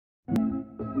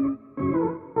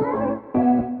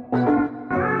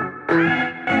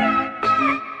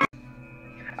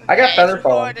I got feather it's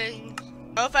falling. recording.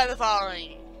 No feather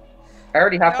falling. I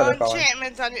already have No feather falling.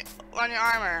 enchantments on your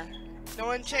armor.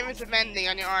 No enchantments of mending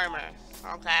on your armor.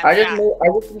 Okay. I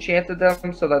just enchanted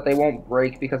them so that they won't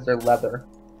break because they're leather.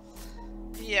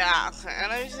 Yeah, okay.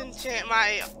 And I just enchant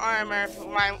my armor,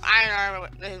 my iron armor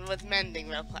with mending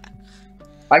real quick.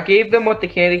 I gave them what the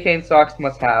candy cane socks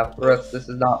must have, or else this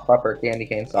is not proper candy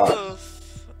cane socks. Oof.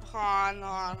 Hold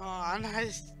on. I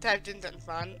just typed in something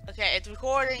fun. Okay, it's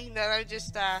recording. Then I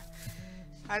just, I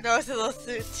know it's a little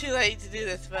too late to do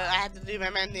this, but I had to do my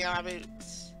mending on my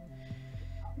boots.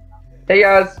 Hey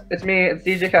guys, it's me. It's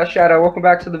DJ Cat Shadow. Welcome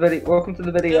back to the video. Welcome to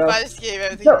the video. I just gave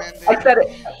everything No, mending. I said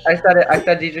it. I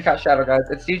said DJ Cat Shadow, guys.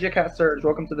 It's DJ Cat Surge.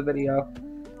 Welcome to the video.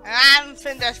 And I'm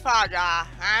PrincessPawDraw.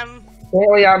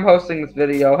 Apparently, I'm hosting this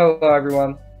video. Hello,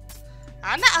 everyone.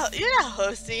 You're not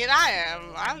hosting it. I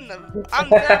am. I'm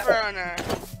the server owner.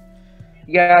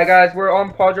 Yeah, guys, we're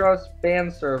on Paw Draw's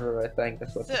fan server. I think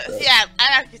that's what it says. Yeah,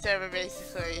 anarchy server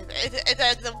basically.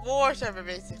 It's a war server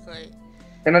basically.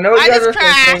 And I know you guys are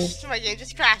thinking. My game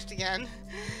just crashed again.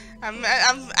 I'm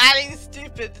adding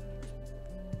stupid.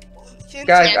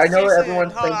 Guys, I know what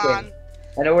everyone's thinking.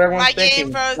 I know what everyone's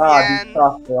thinking. My game froze again.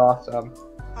 again. These are awesome.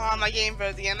 Oh, my game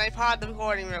froze again. I paused the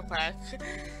recording real quick.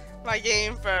 My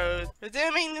game froze.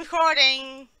 Resuming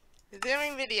recording.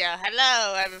 Resuming video.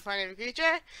 Hello, every funny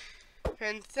creature.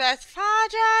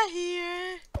 PrincessPawDraw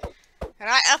here. And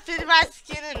I updated my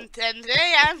skin and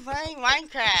today I'm playing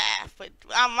Minecraft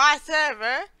on my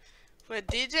server with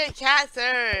DJ Cat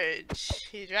Surge.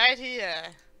 He's right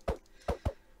here.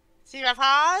 See my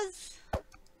paws?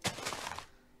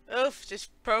 Oof,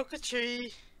 just broke a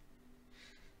tree.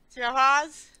 See my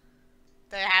paws?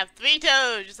 They have 3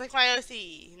 toes, just like my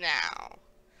OC. Now,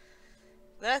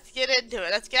 let's get into it.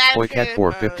 Let's get out of here.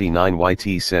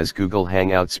 Boycat459YT says Google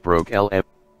Hangouts broke LM.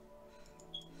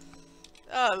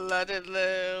 Oh, let it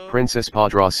low.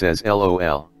 PrincessPawDraw says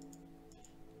LOL.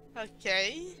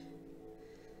 Okay.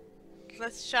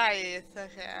 Let's try it.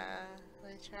 Okay.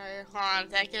 Let's try it. Hold on a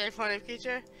second. A point of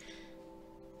creature.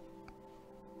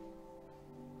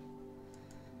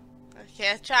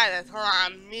 Okay, let's try this. Hold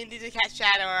on. Me and DJ Cat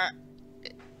Shadow are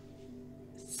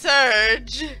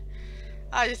Surge.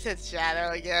 I just said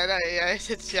Shadow again. I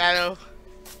said Shadow.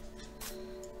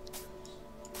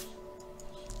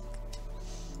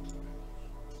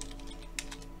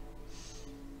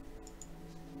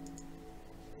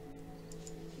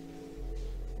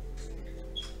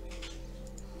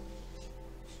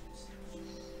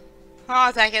 Hold on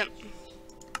a second.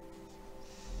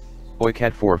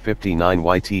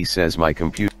 Boycat459YT says my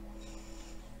computer.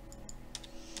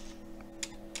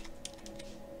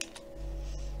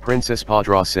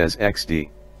 PrincessPawDraw says XD.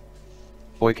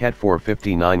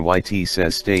 Boycat459YT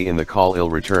says stay in the call, I'll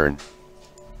return.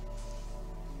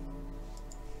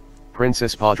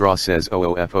 PrincessPawDraw says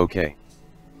OOF okay.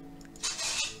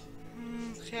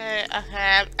 Okay,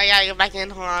 I gotta go back in,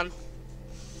 hold on.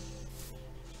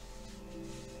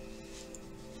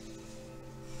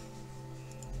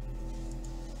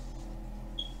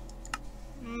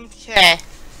 Okay.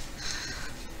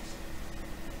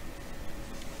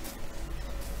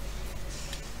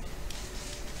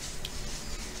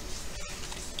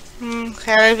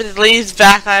 Okay, if it leaves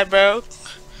back, I broke.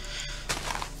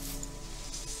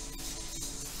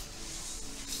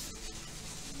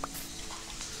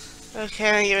 Okay,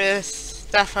 I'm gonna give this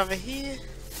stuff over here.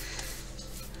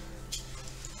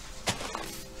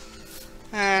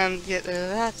 And get rid of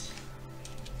that.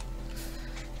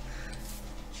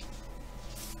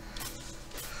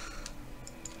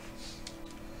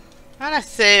 I'm gonna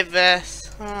save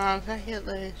this. Hold on, can I get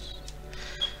loose?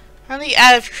 I'm gonna get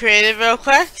out of creative real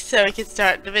quick so we can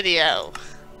start the video.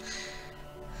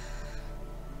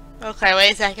 Okay,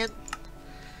 wait a second.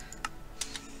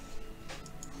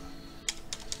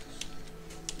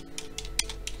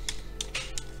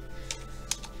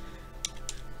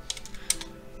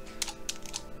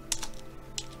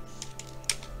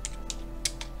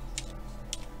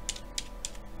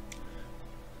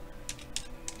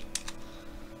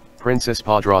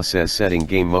 PrincessPawDraw says setting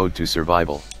game mode to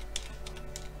survival.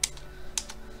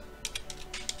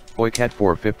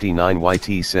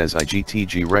 Boycat459YT says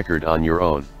IGTG record on your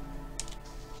own.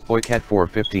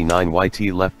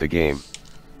 Boycat459YT left the game.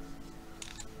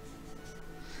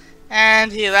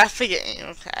 And he left the game.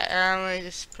 Okay, let me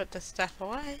just put this stuff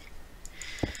away.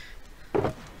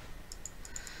 I'll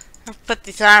put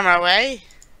this armor away.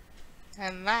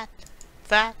 And that.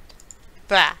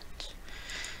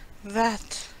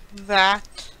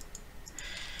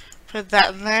 Put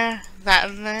that in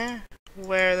there,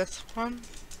 Wear this one.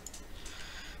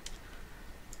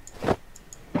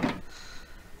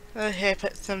 Okay,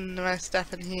 put some of my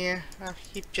stuff in here. I'll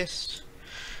keep just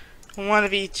one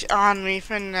of each on me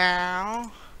for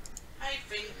now. Hi,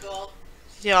 Finkel.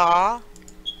 Yeah.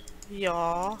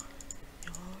 Yeah.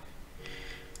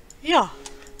 Yeah.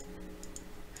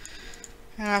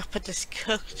 And I'll put this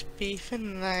cooked beef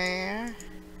in there.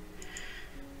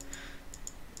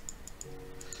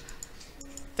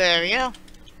 There we go.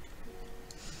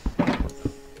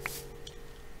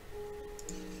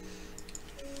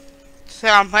 So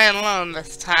I'm playing alone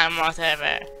this time,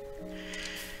 whatever.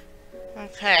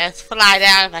 Okay, let's fly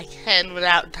down if I can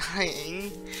without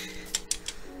dying.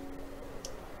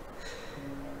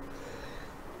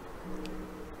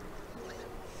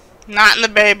 Not in the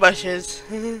berry bushes.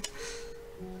 I'm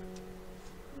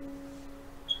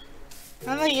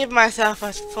gonna give myself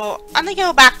a full... I'm gonna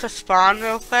go back to spawn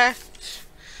real quick.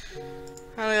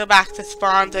 I'm gonna go back to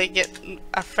spawn to get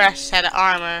a fresh set of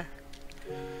armor.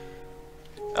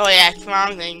 Oh yeah,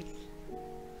 wrong thing.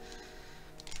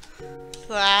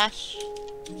 Slash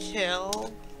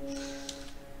kill.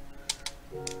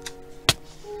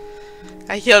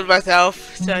 I killed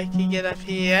myself so I can get up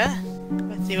here.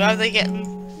 Let's see, what was I getting?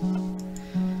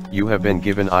 You have been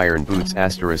given Iron Boots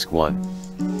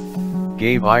 *1.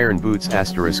 Gave Iron Boots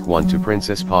 *1 to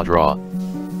PrincessPawDraw.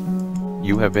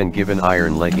 You have been given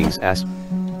Iron Leggings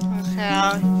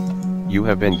Okay, You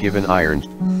have been given Iron.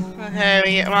 okay,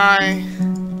 we get my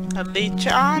leech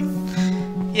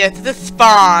on. Yeah, to the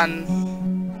spawn.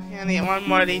 Okay, I need one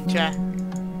more leech.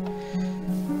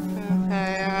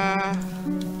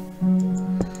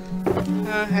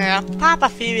 Okay, I'll pop a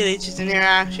few leeches in here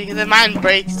actually, because mine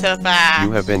breaks so fast.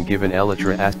 You have been given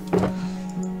Elytra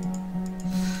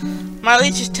My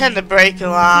leeches tend to break a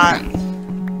lot.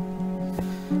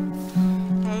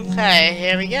 Okay,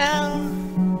 here we go.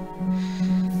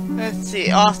 Let's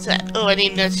see, all set. Oh, I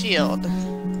need no shield.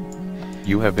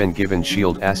 You have been given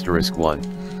Shield *1.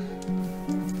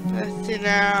 Let's see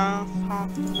now. Pop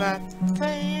that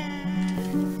there.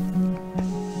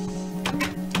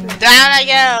 Down I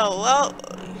go! Whoa!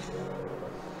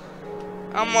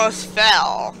 Almost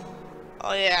fell.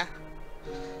 Oh yeah.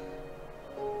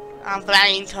 I'm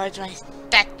flying towards my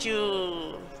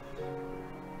statue.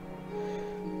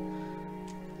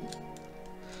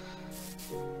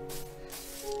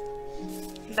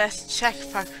 Let's check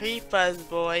for creepers,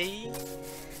 boy.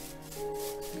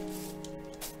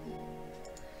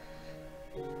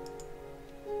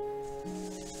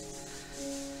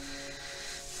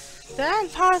 Did I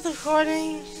pause the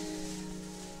recording?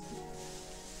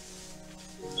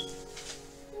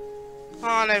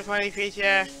 Oh no, funny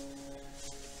creature.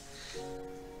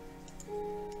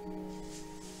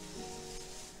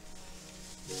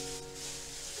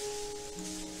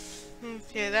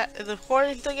 Okay, that is the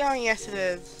recording still going? Yes, it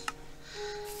is.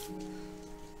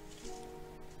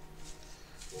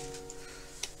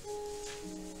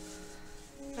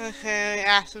 Okay, let me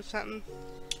ask him something.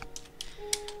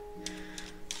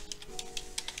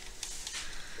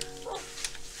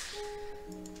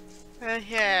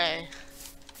 Okay.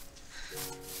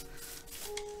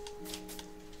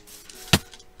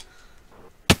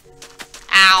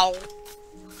 Ow.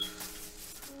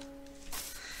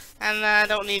 And I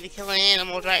don't need to kill any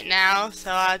animals right now, so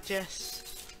I'll just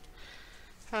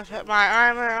put my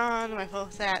armor on, my full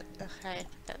set. Okay,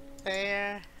 put that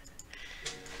there.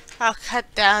 I'll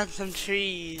cut down some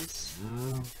trees.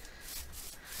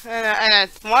 And a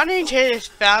wandering tree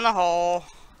just found a hole.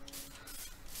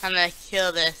 I'm gonna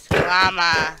kill this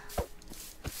llama.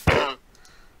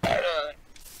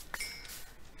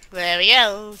 There we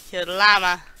go, kill the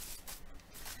llama.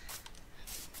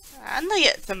 I'm gonna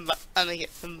get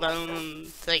some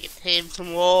bones so I can tame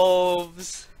some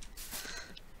wolves.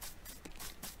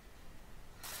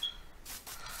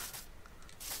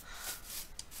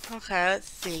 Okay, let's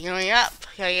see. Going up.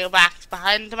 Gotta go back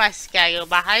behind my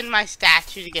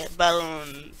statue to get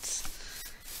bones.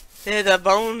 There's a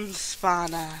bone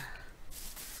spawner.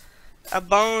 A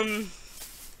bone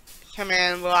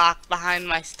command block behind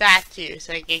my statue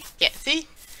so I can get, see?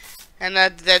 And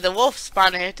there's a wolf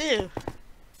spawner here too.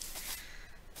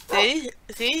 See?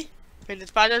 We just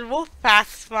spotted wolf pack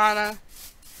spawner.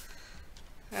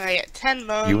 And I get 10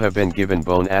 bones. You have been given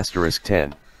Bone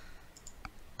 *10.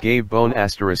 Gave Bone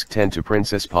 *10 to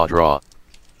PrincessPawDraw.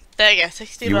 There you go,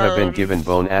 60 You bones. have been given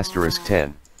Bone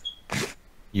 *10.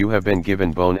 You have been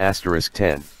given Bone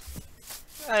 *10.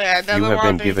 Oh yeah, another You have been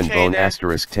wandering given Bone trader.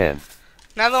 *10.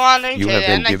 Another wandering You trader. have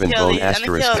been And I given kill Bone these- and I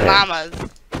kill *10. llamas.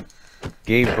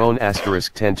 Gave Bone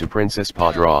 *10 to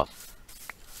PrincessPawDraw.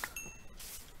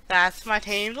 That's my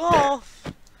tamed wolf.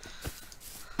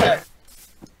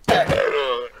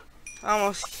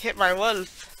 Almost hit my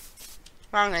wolf.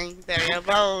 Wrong thing. There we go.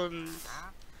 Bones.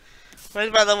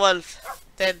 Where's my other wolf?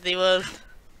 Deadly wolf.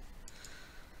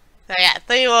 So I got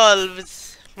 3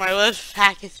 wolves. My wolf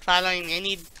pack is following me. I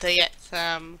need to get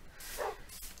some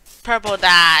purple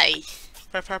dye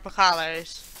for purple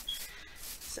collars.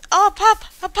 So, oh, a pup!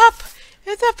 A pup!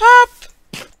 It's a pup!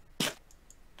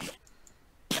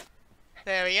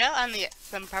 There we go. I need to get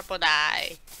some purple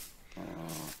dye.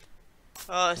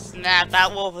 Oh snap!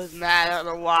 That wolf is mad. I don't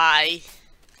know why.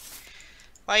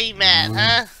 Why are you mad,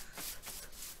 huh?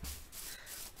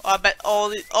 Oh, I bet all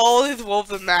these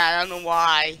wolves are mad. I don't know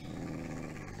why.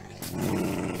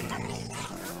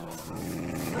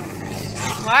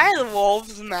 Why are the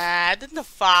wolves mad? There's no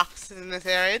foxes in this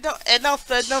area.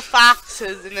 There's no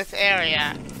foxes in this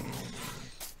area.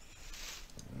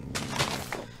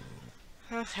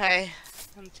 Okay,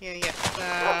 I'm just gonna get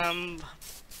some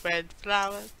red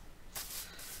flowers.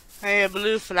 I need a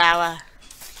blue flower,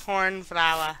 corn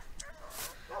flower.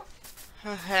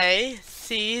 Okay,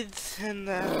 seeds and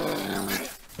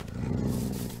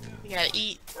we gotta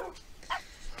eat.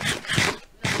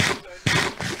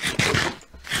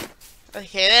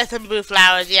 Okay, there's some blue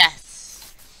flowers,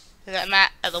 yes. Is that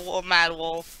the mad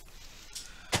wolf?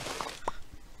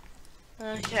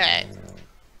 Okay.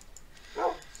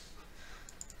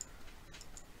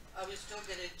 I was still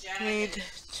gonna Need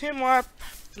 2 more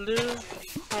blue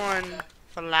corn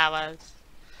flowers.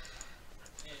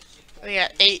 We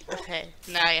got 8. Okay,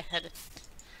 now I had it.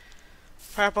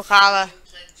 Purple collar.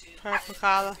 Purple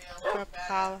collar. Purple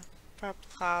collar. Purple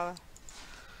collar.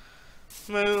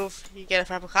 Move. You get a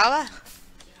purple collar.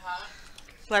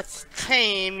 Let's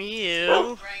tame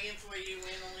you.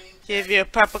 Give you a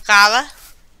purple collar.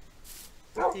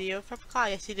 Do you have a purple collar?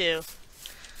 Yes, you do.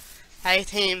 I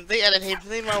tamed the other team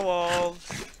 3 more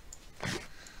wolves.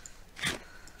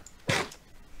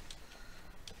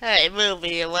 Hey, move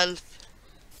me, wolf.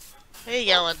 Where you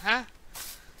going, huh?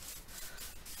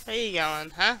 Where you going,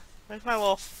 huh? Where's my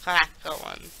wolf pack going?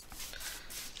 Wasn't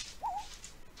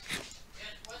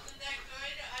that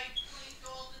good? I cleaned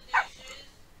all the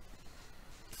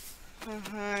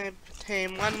dishes. I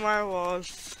tame 1 more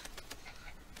wolf.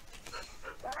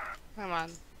 Come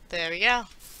on. There we go.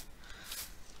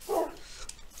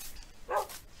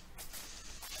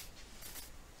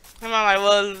 Come on, my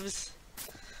wolves.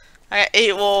 I got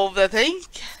 8 wolves, I think.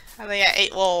 I think I got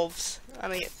 8 wolves. I'm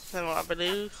gonna get some more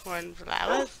blue corn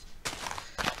flowers.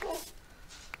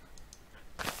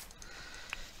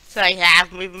 So I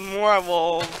have even more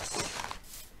wolves.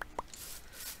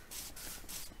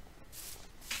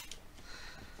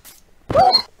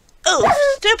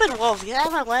 Oh, stupid wolf, get out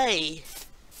of my way.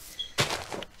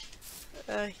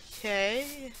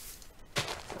 Okay.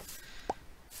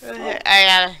 Okay, I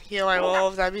gotta heal my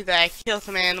wolves. That means that I kill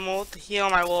some animals to heal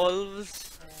my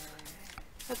wolves.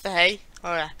 What the hey?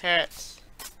 Oh yeah, parrots.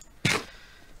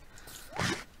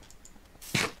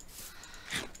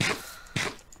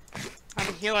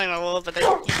 I'm healing my wolves, but they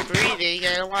keep breeding.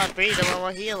 I don't want to breed them, I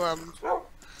want to heal them.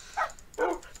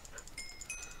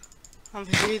 I'm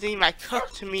using my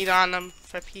cooked meat on them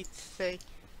for Pete's sake.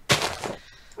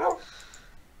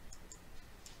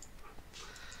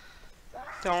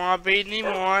 Don't want to breed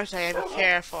anymore, so I gotta be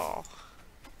careful.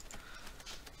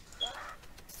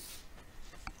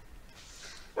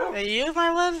 Are you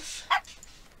my wolf?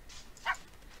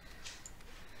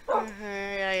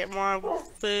 Okay, I get more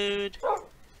food.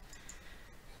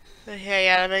 Okay,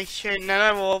 I gotta make sure none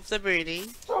of the wolves are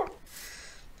breeding.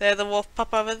 There's the wolf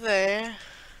pup over there.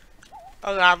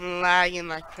 Oh god, I'm lagging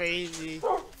like crazy.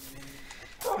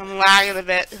 I'm lagging a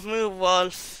bit. Move,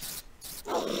 wolf.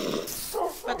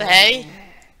 What the hey?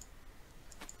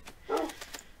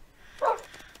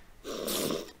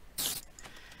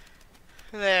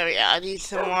 There we go. I need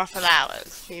some more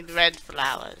flowers. I need red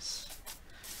flowers.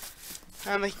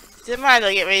 I might as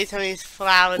well get rid of some of these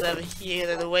flowers over here.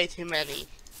 There's way too many.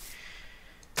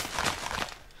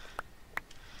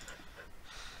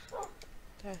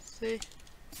 Let's see.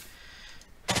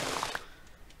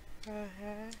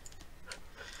 Okay.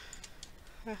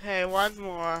 Okay, 1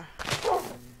 more.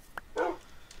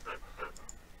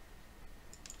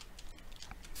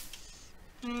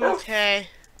 Okay.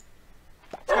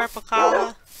 Purple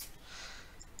collar.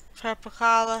 Purple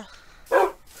collar.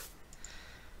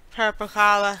 Purple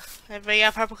collar. Everybody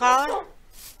got purple collar?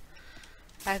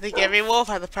 I think every wolf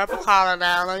has a purple collar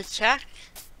now. Let me check.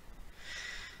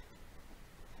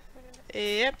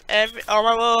 Yep, all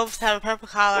my wolves have a purple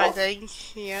collar, I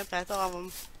think. Yep, that's all of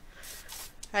them.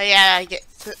 I get.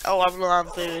 Oh, I'm low on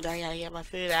food. I gotta get my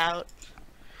food out.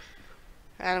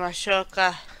 And my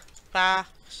sugar box.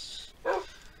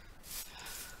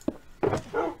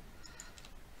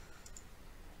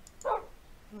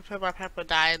 put my pepper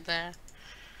dye in there.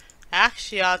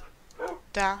 Actually, I'll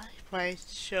dye my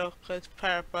chocolate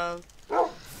purple.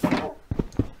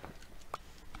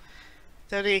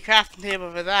 Don't need a crafting table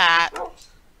for that.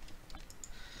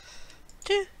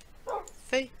 2,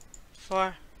 3,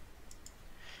 4.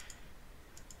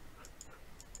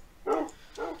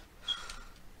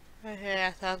 Okay,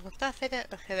 I found some stuff in it.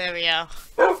 Okay, there we go.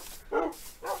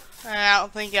 I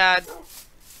don't think I'd...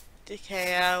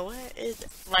 Okay, where is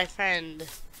my friend?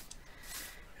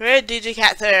 Where did DJ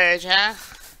Cat Surge, huh?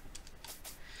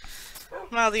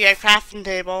 Well, the crafting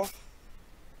table.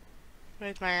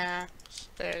 Where's my axe?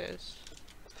 There it is.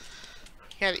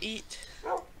 Gotta eat.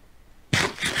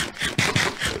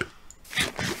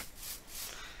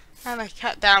 And I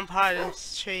cut down part of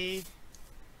this tree.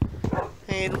 I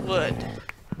need wood.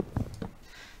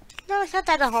 No, I cut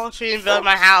down the whole tree and build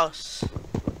my house.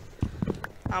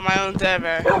 On my own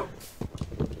server.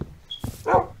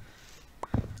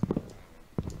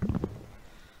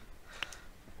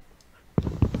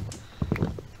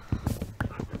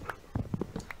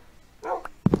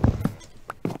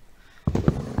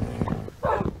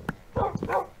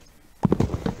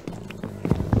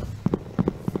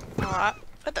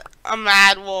 A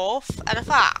mad wolf and a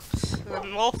fox. A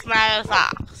wolf mad and a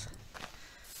fox.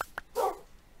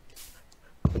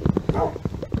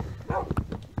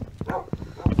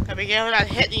 Gotta be careful not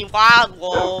to hit any wild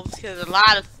wolves because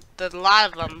there's a lot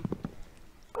of them.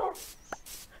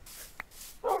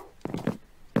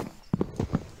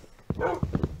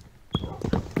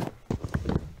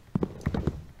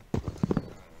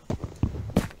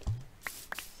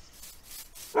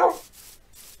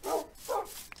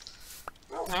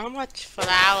 So much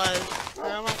flowers,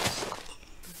 so much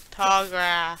tall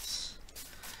grass.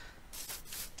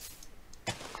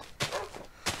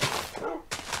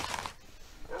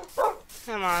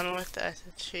 Come on, what the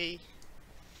tree?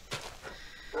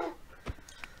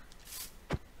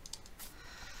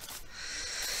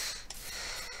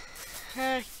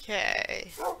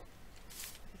 Okay.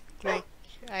 I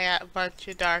got a bunch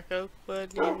of dark oak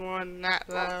wood, need more than that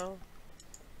though.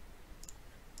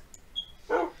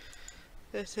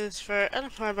 This is for, I don't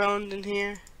put my bones in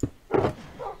here.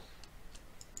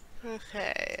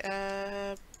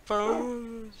 Okay,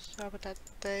 bones, I'll put that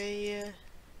there.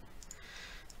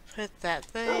 Put that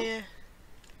there.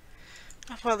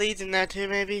 I'll put these in there too,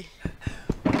 maybe.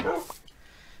 Okay,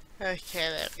 there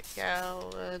we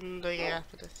go, and we got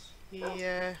for this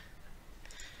here.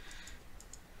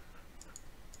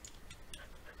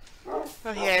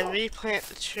 Okay, replant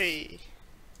the tree.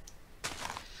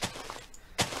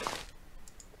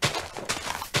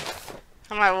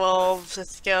 My wolves,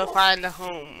 let's go find a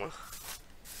home.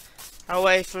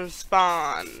 Away from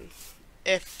spawn.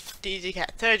 If DJ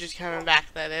Cat Surge is coming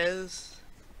back, that is.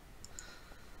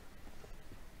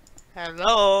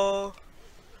 Hello?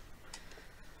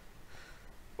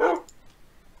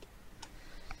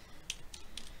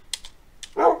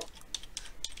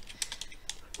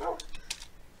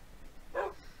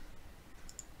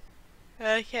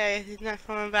 Okay, he's not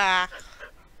coming back.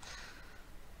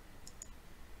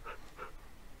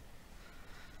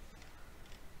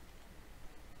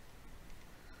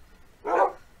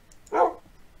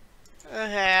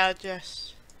 Okay, I'll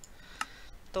just...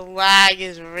 The lag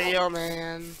is real,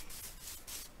 man.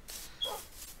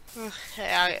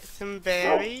 Okay, I'll get some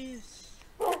berries.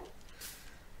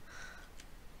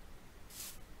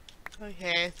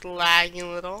 Okay, it's lagging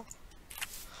a little.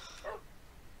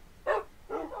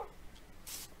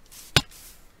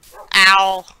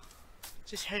 Ow!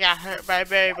 Just got hurt by a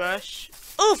berry bush.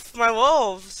 Oof! My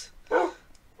wolves!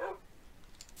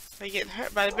 They're getting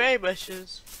hurt by the berry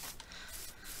bushes.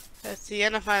 Let's see,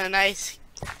 I'm gonna find a nice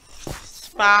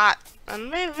spot.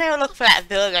 And maybe look for that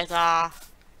village I saw.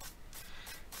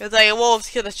 There's like a wolves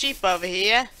kill the sheep over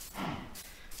here.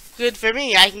 Good for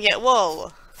me, I can get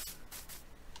wool.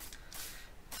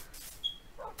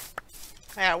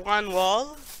 I got one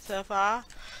wool so far.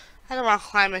 I don't want to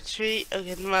climb a tree.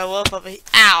 Okay, my wolf over here.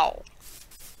 Ow!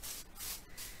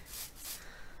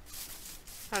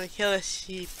 I'm gonna kill the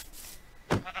sheep.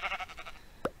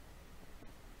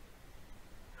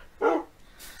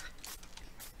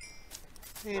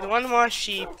 Need one more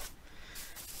sheep.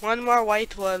 One more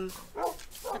white wool.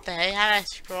 What the heck? How do I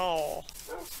scroll?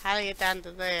 How do I get down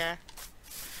to there?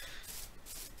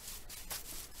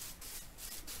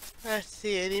 Let's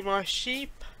see, any more sheep?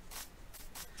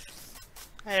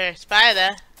 I hear a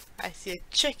spider. I see a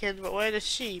chicken, but where are the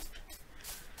sheep?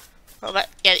 Oh, but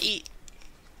gotta eat.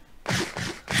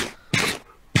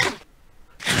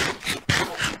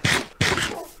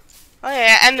 Oh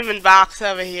yeah, Enderman box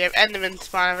over here. Enderman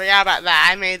spawn. I forgot about that.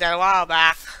 I made that a while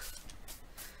back.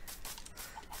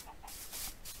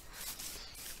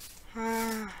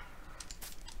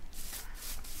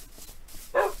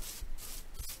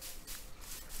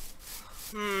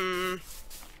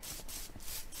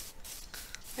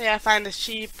 Yeah, find a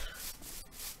sheep.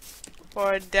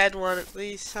 Or a dead one at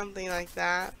least, something like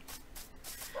that.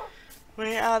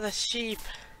 Where are the sheep?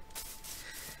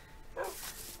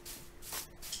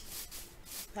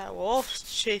 That wolf's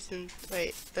chasing.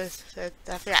 Wait, I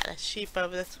forgot the sheep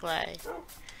over this way.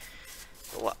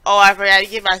 Oh, I forgot to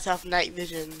give myself night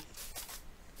vision.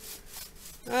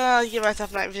 Oh, I'll give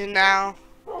myself night vision now.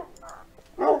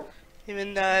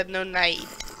 Even though no night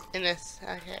in this.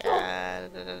 Okay,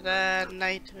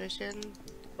 night vision.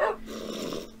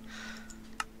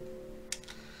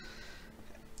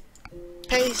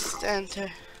 Paste,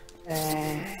 enter.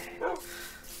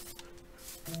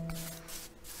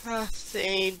 Let's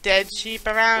see, dead sheep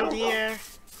around here.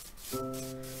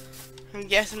 I'm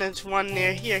guessing there's one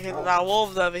near here because there's our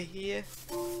wolves over here.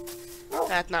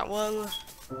 That's not wool.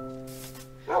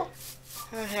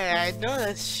 Okay, I know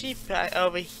there's sheep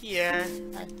over here.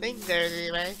 I think there's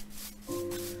anyway.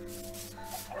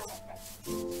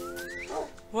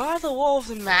 Why are the wolves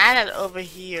mad at over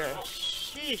here?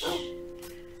 Sheesh.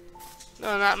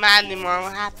 No, not mad anymore.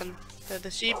 What happened? Did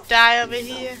the sheep die over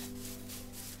here?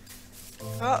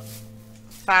 Oh,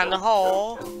 found a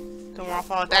hole. Don't want to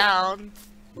fall down.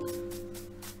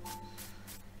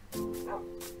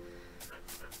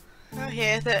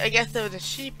 Okay, so I guess there was a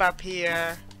sheep up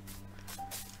here.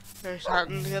 There's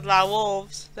something. There's a lot of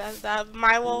wolves. That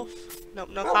my wolf? Nope,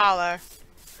 no collar.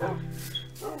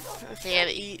 Okay,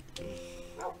 gotta eat.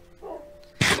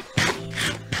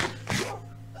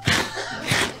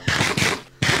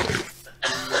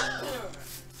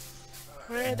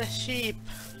 Where are the sheep?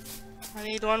 I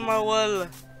need one more wool.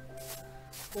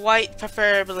 White,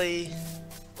 preferably.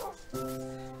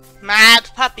 Mad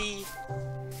puppy.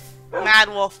 Mad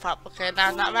wolf pup. Okay,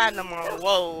 now not mad no more.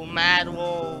 Whoa, mad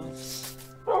wolves.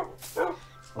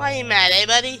 Why are you mad, eh,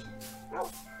 buddy?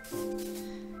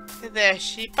 Is there a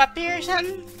sheep up here or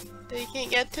something that you can't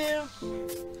get to?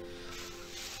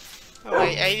 Oh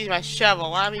wait, I use my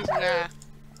shovel. Why am I using that?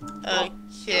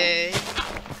 Okay.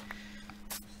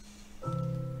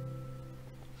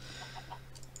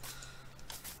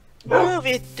 Move,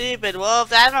 you stupid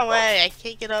wolves, out of my way, I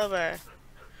can't get over.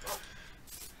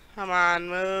 Come on,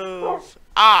 move.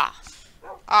 Off.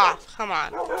 Off, come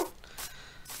on.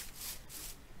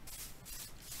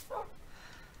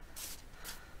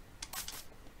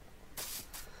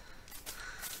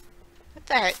 What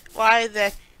the heck? Why is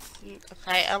that?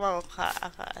 Okay, I'm gonna cut.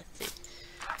 Okay, let's see.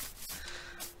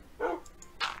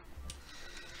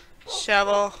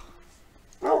 Shovel.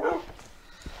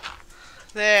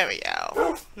 There we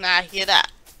go. Now get up.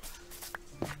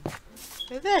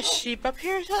 Is there a sheep up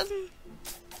here or something?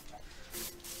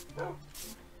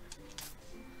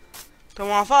 Don't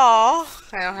want to fall.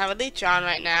 I don't have a leech on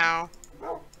right now.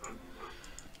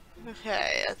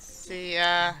 Okay, let's see.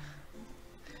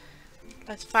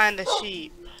 Let's find a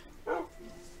sheep.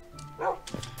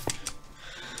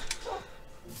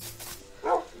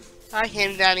 I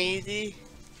came down easy.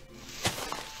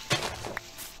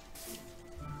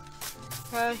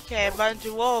 Okay, a bunch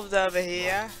of wolves over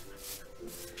here.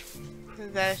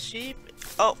 Is that a sheep?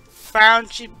 Oh, brown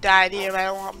sheep died here, but I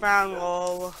don't want brown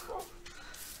wool.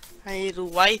 I need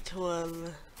white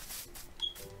wool.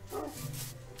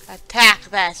 Attack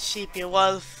that sheep, you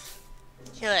wolf.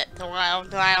 Kill it, so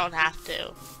I don't have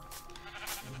to.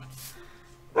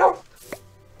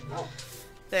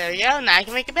 There we go, now I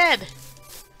can make a bed.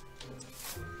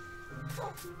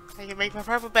 I can make my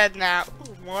purple bed now.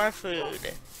 Ooh, more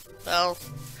food. Well,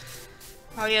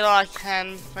 I'll get all I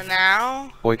can for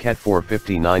now.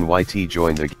 Boycat459YT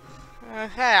joined the...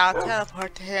 Okay, I'll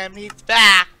teleport to him. He's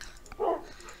back.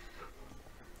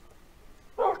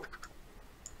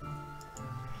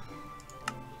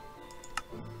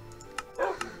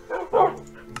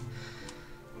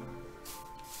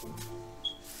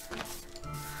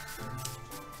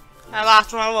 I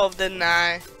lost my wolf, didn't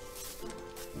I?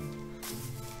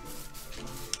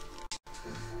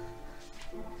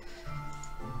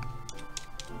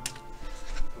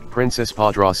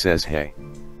 PrincessPawDraw says hey.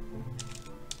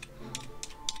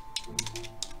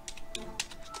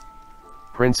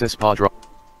 PrincessPawDraw.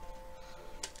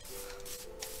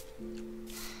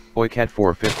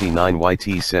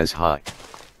 Boycat459YT says hi.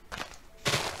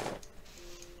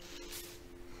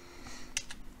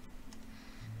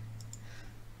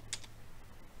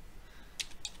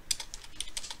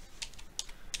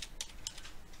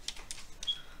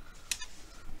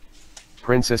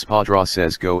 PrincessPawDraw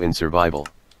says go in survival.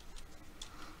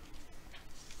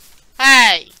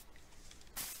 Hey!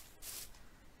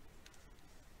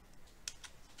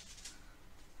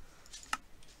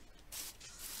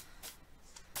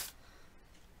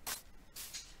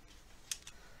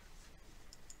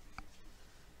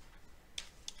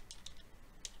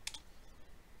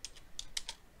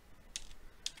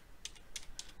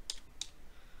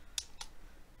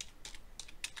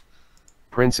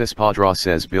 PrincessPawDraw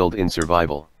says build in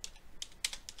survival.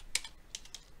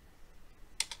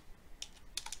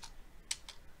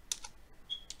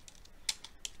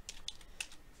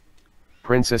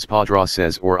 PrincessPawDraw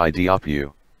says or I diop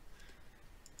you.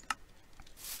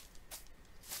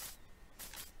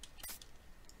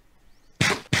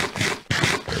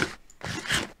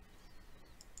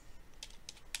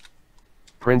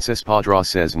 PrincessPawDraw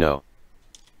says no.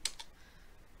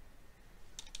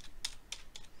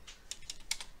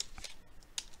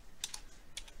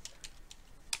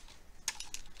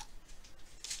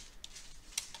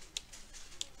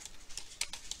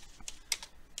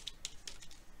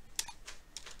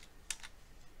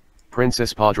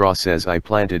 PrincessPawDraw says I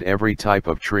planted every type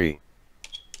of tree.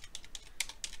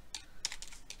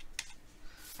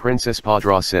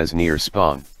 PrincessPawDraw says near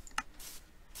spawn.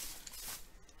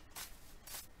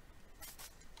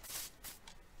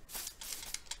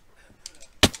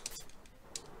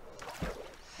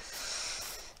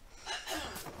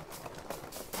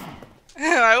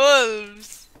 My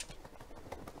wolves.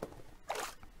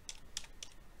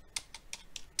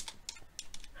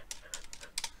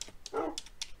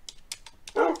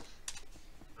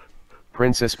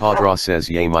 PrincessPawDraw says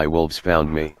yay, my wolves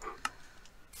found me.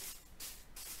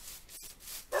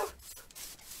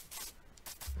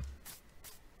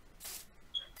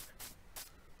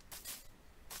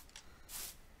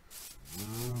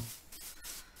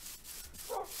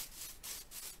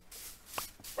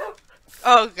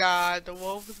 Oh god, the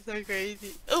wolf is so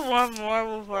crazy. Oh, one more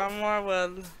wolf, one more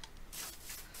wolf.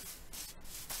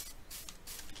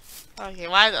 Okay,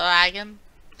 why is it lagging?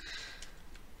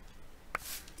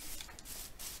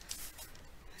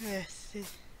 Let's see.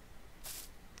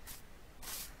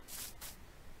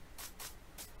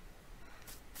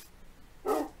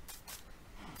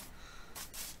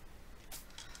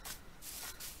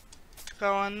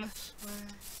 Going this way.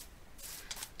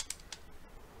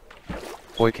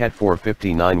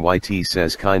 Boycat459YT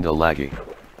says kinda laggy.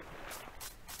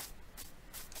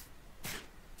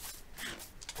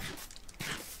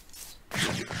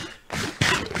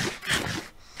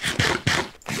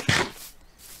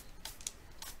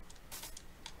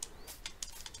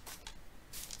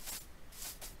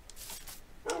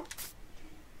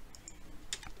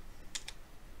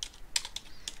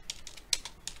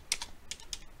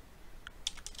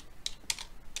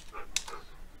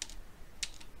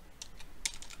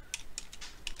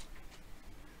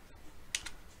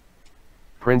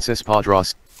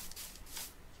 PrincessPawDraw.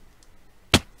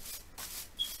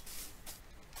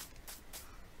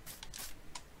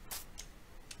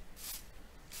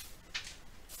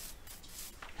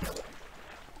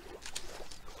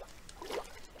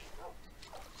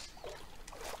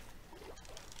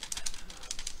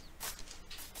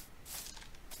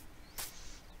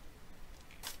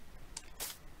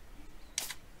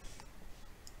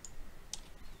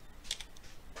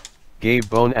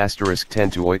 Gave bone asterisk 10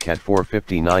 to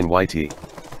Oycat459YT.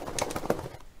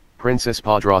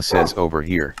 PrincessPawDraw says over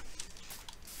here.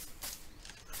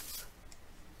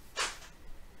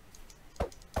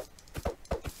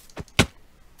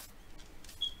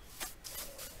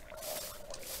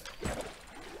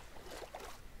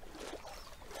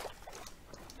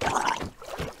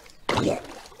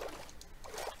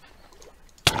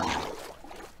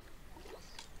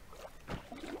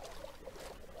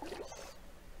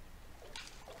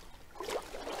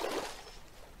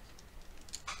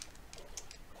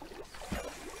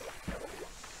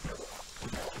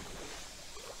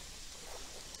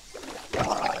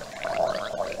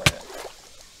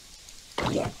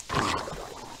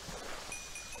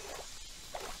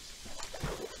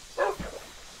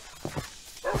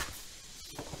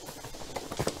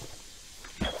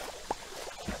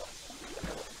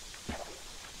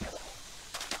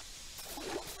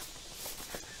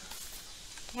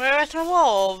 Where are my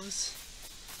wolves?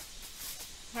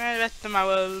 Where are the rest of my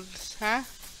wolves, huh?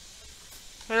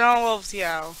 Where all wolves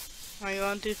go? Are you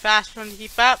going too fast for them to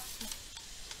keep up?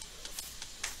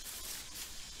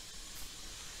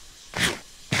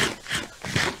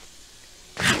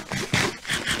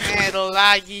 Little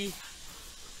laggy.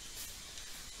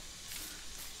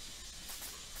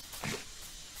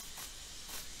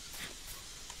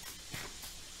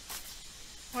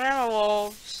 Where are my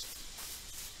wolves?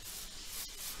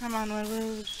 Come on, my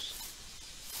wolves.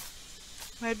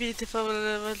 My beautiful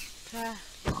little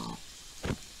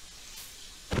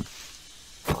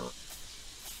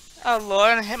Oh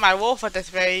lord, I hit my wolf at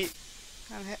this rate.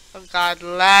 Oh god,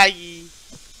 laggy.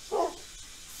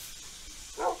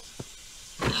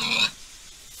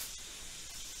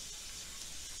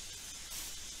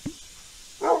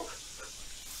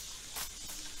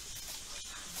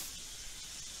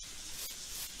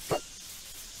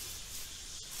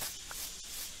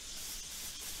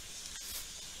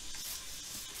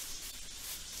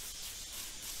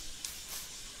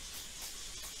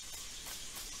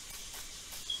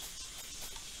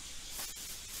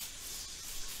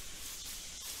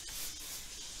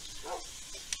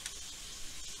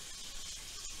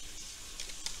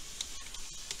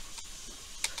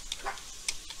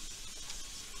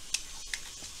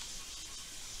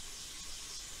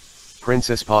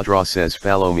 PrincessPawDraw says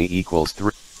follow me equals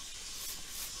 3.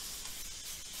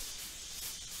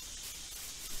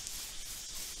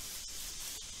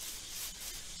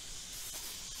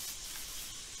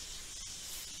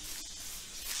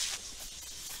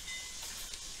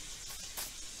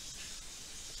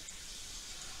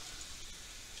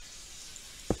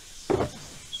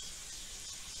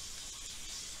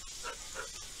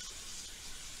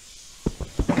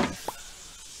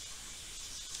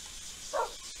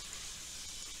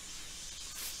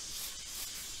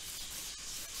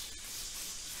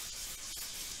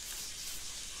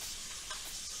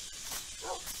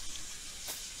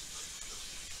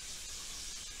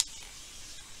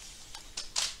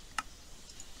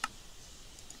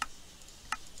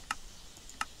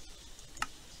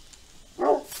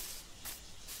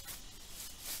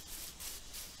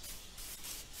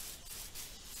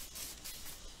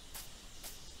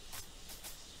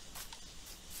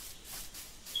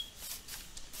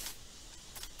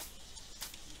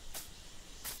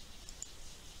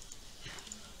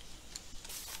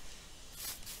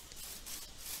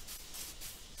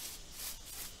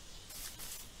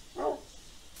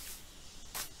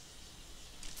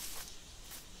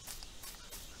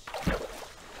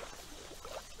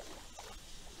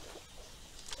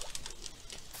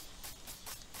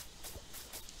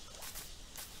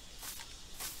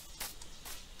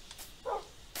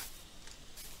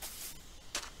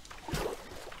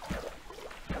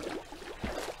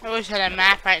 I wish I had a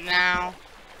map right now.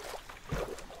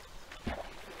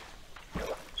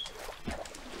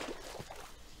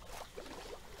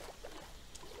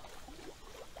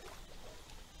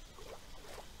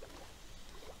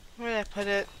 Where did I put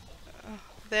it?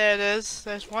 There it is.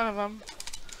 There's one of them.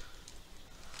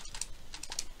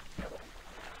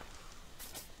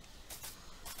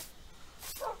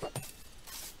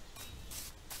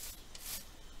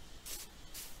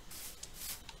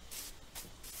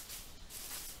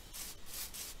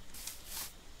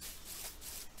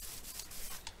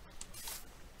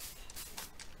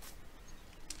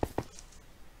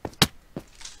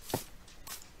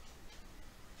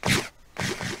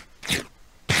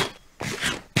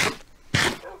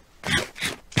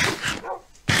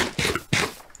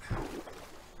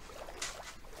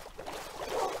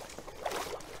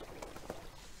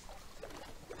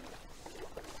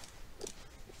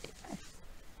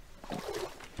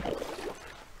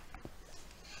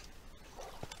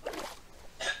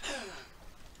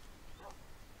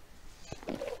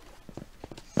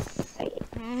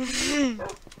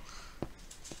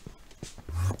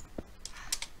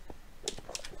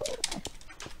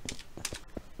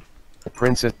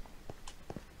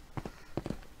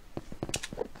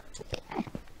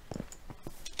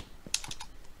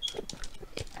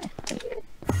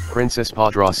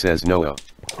 PrincessPawDraw says Noah.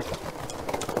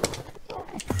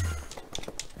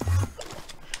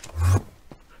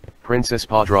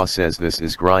 PrincessPawDraw says this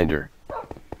is grinder.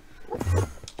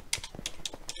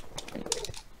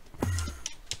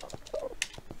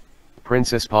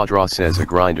 PrincessPawDraw says a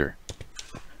grinder.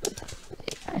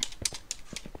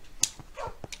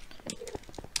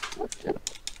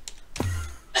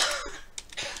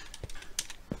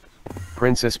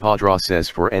 PrincessPawDraw says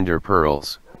for ender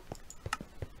pearls.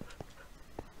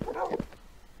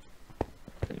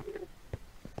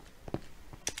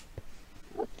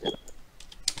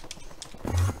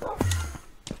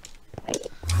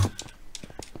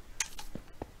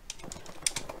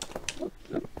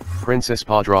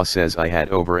 PrincessPawDraw says I had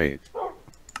over 8.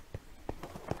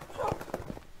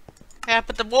 Yeah,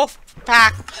 but the wolf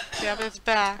pack. Yeah, but it's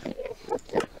back.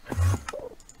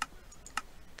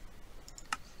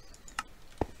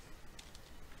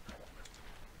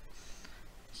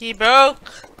 He broke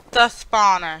the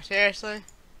spawner. Seriously.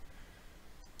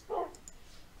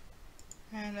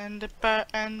 And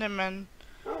Enderman.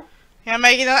 You're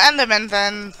making an Enderman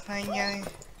then.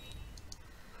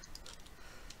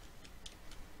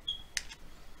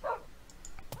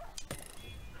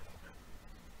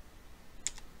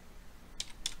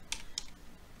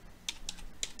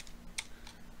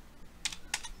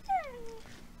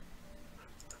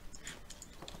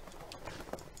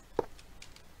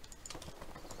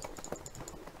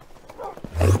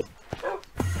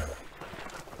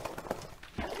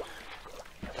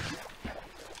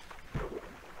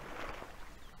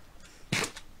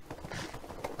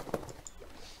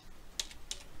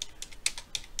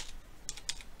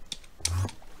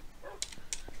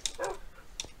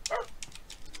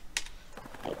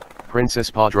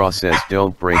 PrincessPawDraw says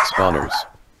don't break spawners.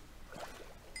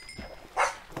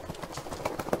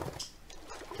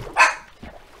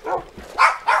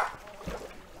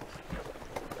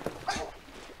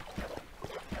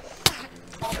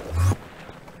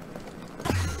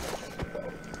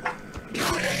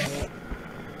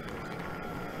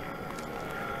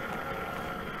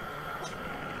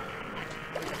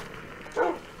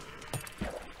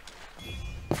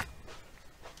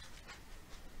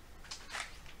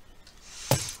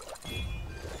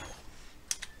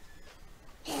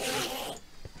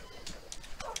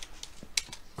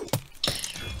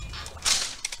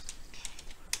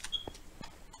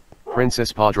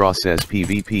 PrincessPawDraw says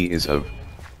PvP is of.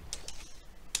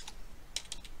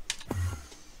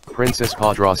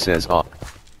 PrincessPawDraw says off.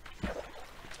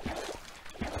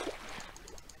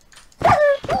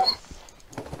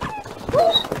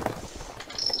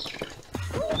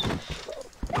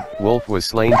 Wolf was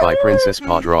slain by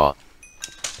PrincessPawDraw.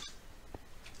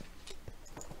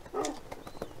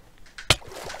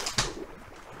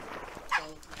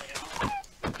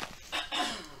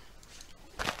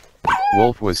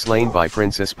 Wolf was slain by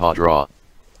PrincessPawDraw.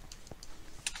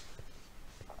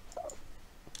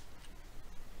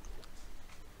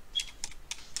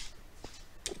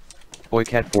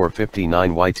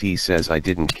 Boycat459YT says I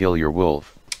didn't kill your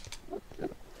wolf.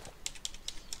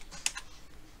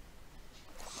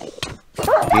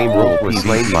 Game rule was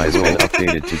slain by has been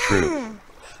updated to true.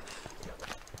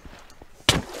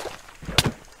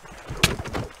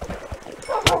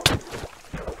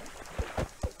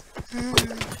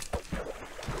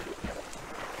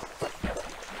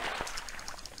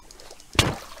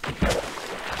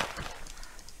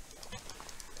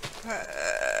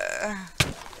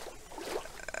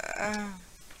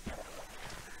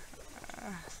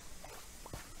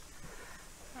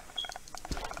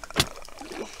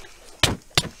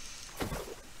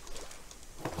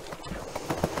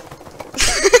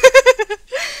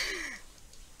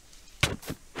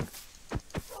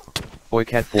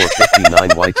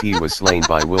 Boycat459YT was slain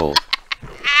by wolf.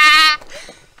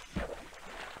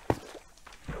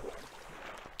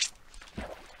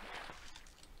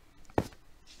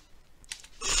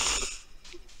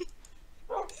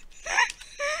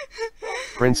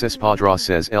 PrincessPawDraw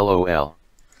says LOL.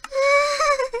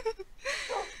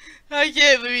 I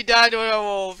can't believe we died to our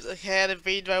wolves. I can't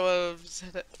beat my wolves.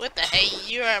 What the heck?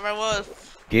 You are my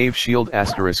wolf. Gave shield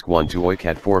 *1 to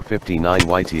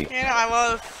Boycat459YT. You're not my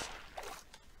wolf.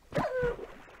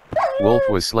 Wolf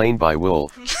was slain by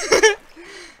wolf.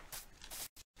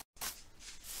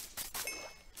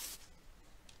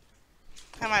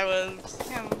 Come my wolves.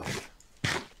 Come.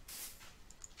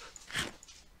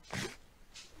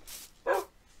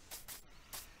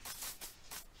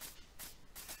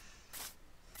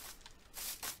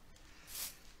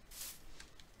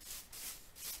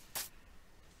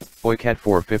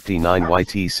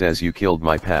 Boycat459YT says you killed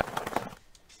my pet.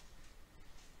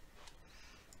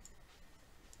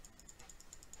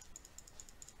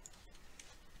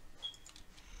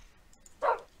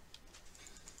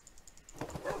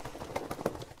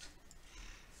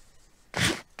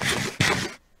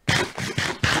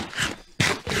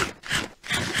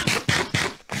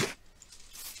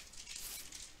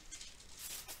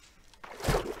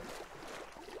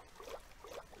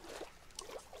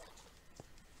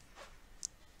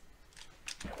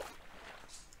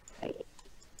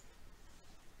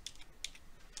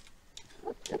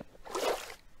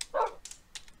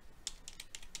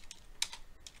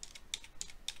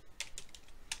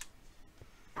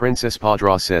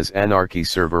 PrincessPawDraw says Anarchy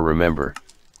server remember.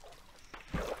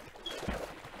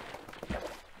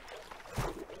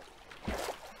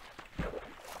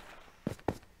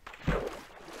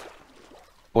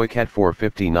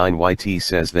 Boycat459YT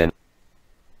says then.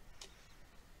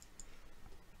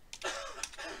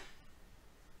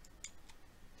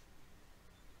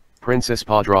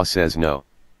 PrincessPawDraw says no.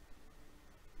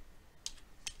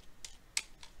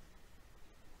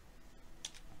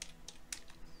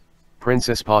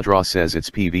 PrincessPawDraw says it's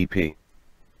PvP.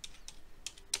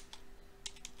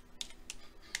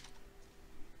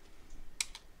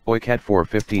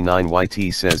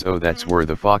 Boycat459YT says oh that's where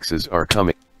the foxes are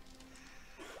coming.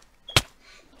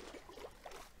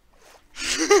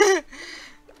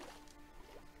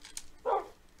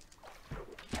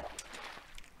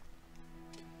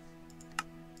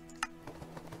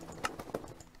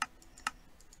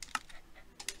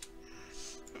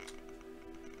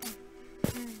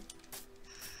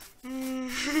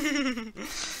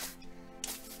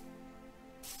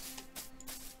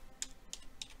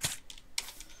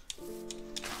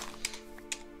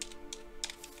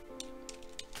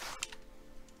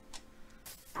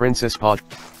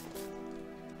 PrincessPawDraw.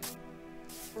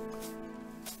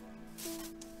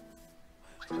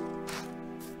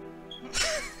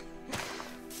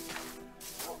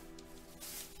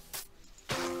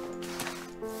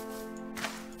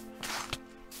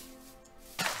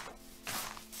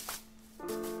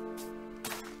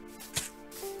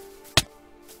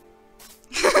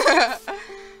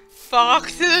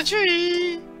 Fox in a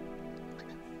tree.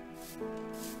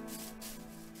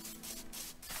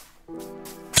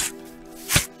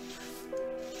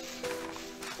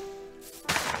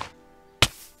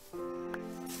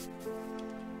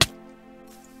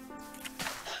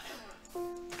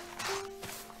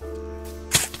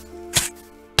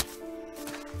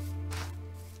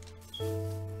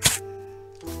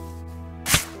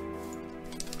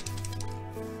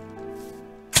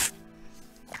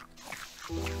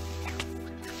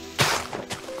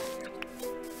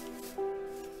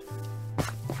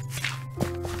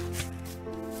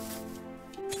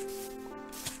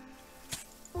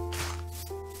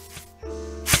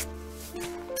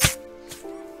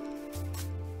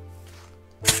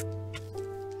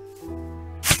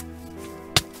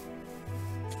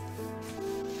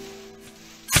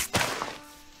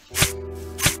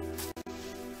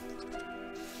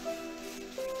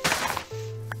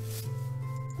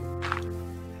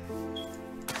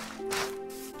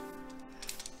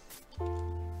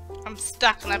 I'm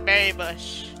stuck in a berry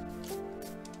bush.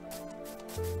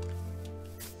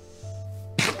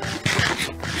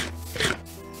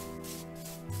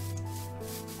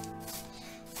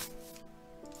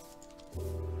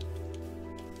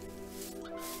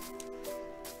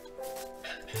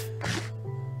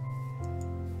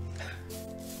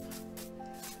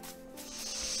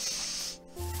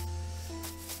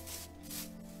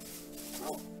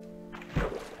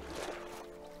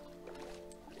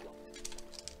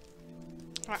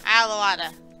 We're out of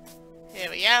water. Here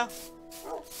we go.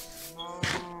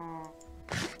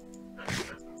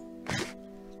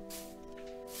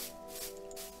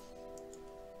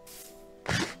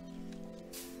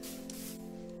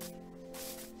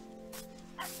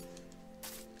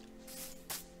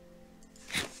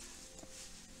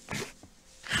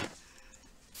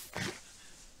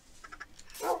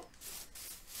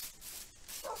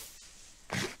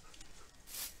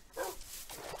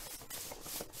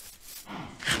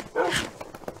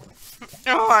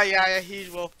 Oh yeah, a huge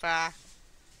wolf pack.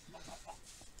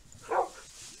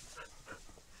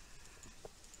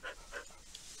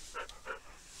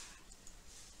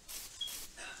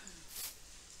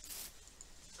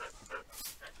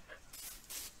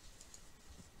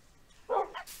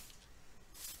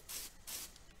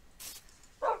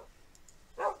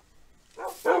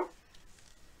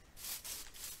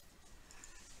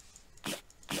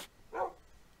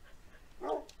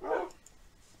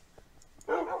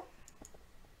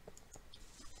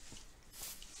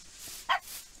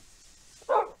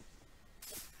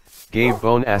 Gave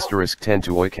bone asterisk 10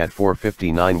 to oik at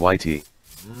 459 YT.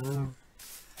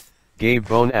 Gave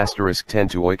bone asterisk 10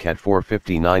 to oik at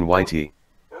 459 YT.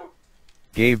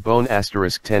 Gave bone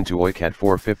asterisk 10 to oik at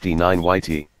 459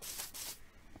 YT.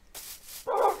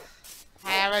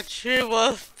 I have a true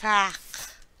wolf pack.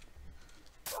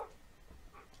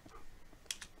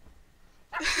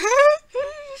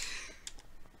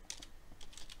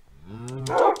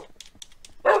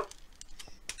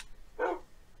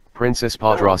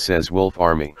 PrincessPawDraw says Wolf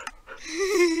Army.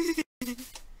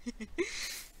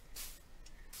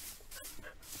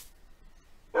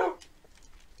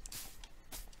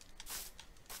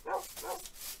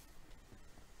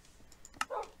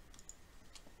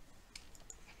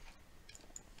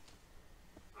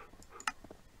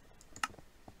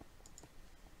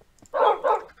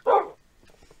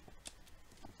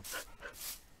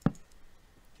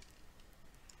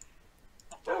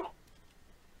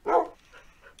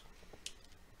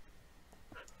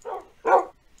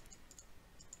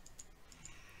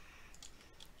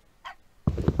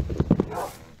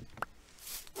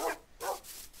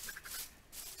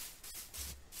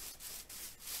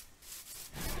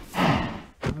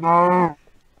 No.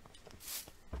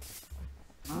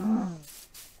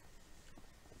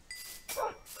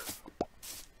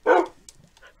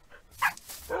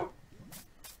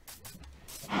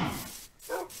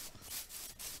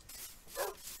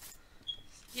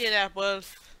 Get up,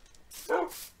 wolf.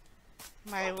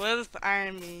 My wolf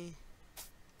army.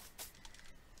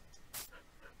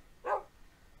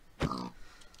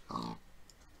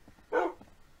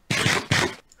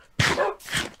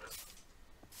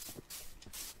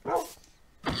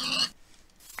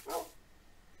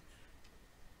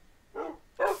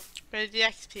 Where's the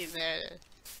XP? There it is.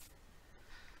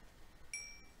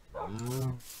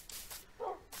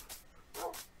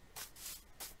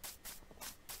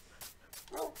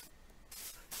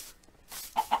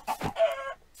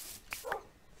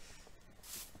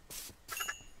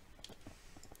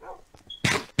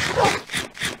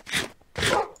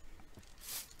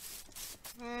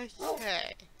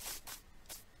 Okay.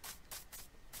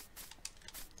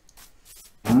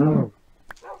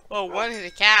 Whoa, one hit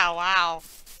a cow, wow.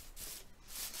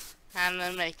 I'm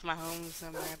gonna make my home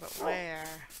somewhere, but where?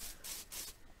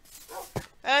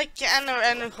 Okay, I'm gonna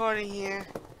end recording here.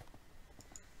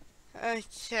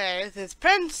 Okay, this is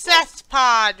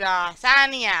PrincessPawDraw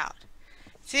signing out.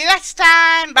 See you next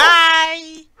time, bye!